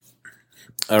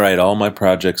All right, all my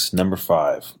projects. Number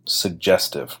 5,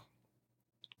 Suggestive.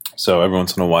 So every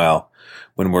once in a while,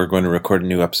 when we're going to record a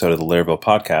new episode of the Laravel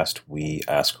podcast, we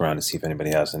ask around to see if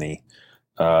anybody has any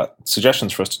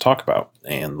suggestions for us to talk about.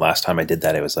 And last time I did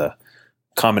that, it was a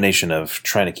combination of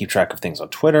trying to keep track of things on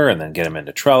Twitter and then get them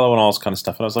into Trello and all this kind of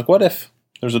stuff. And I was like, what if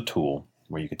there's a tool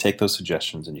where you could take those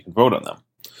suggestions and you can vote on them?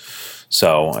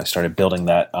 So I started building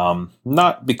that,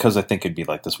 not because I think it'd be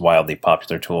like this wildly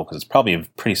popular tool, because it's probably a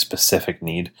pretty specific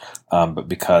need, but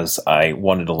because I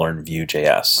wanted to learn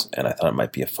Vue.js, and I thought it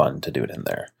might be fun to do it in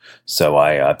there. So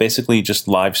I basically just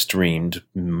live streamed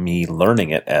me learning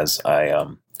it as I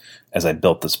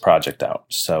built this project out.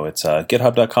 So it's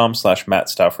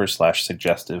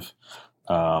github.com/mattstauffer/suggestive.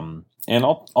 And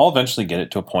I'll eventually get it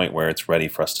to a point where it's ready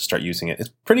for us to start using it. It's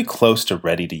pretty close to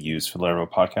ready to use for the Laravel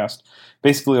podcast.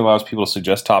 Basically allows people to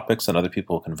suggest topics and other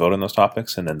people can vote on those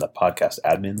topics. And then the podcast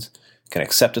admins can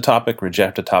accept a topic,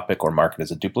 reject a topic, or mark it as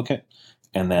a duplicate.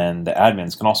 And then the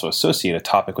admins can also associate a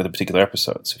topic with a particular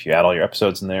episode. So if you add all your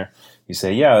episodes in there, you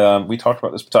say, we talked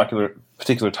about this particular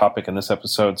topic in this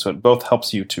episode. So it both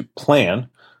helps you to plan.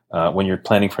 When you're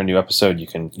planning for a new episode, you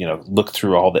can look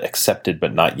through all the accepted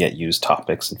but not yet used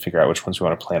topics and figure out which ones you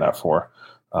want to plan out for.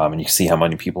 And you can see how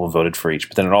many people voted for each.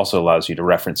 But then it also allows you to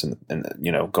reference in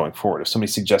going forward. If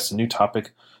somebody suggests a new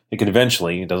topic, it could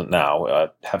eventually, it doesn't now,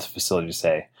 have the facility to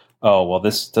say, oh, well,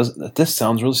 this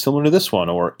sounds really similar to this one.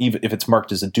 Or even if it's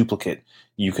marked as a duplicate,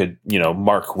 you could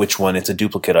mark which one it's a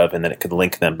duplicate of, and then it could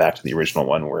link them back to the original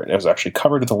one where it was actually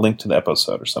covered with a link to the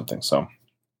episode or something. So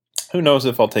who knows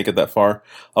if I'll take it that far.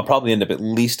 I'll probably end up at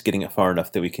least getting it far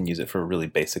enough that we can use it for really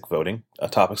basic voting,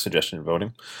 topic suggestion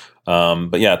voting.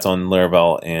 But yeah, it's on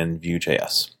Laravel and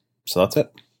Vue.js. So that's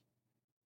it.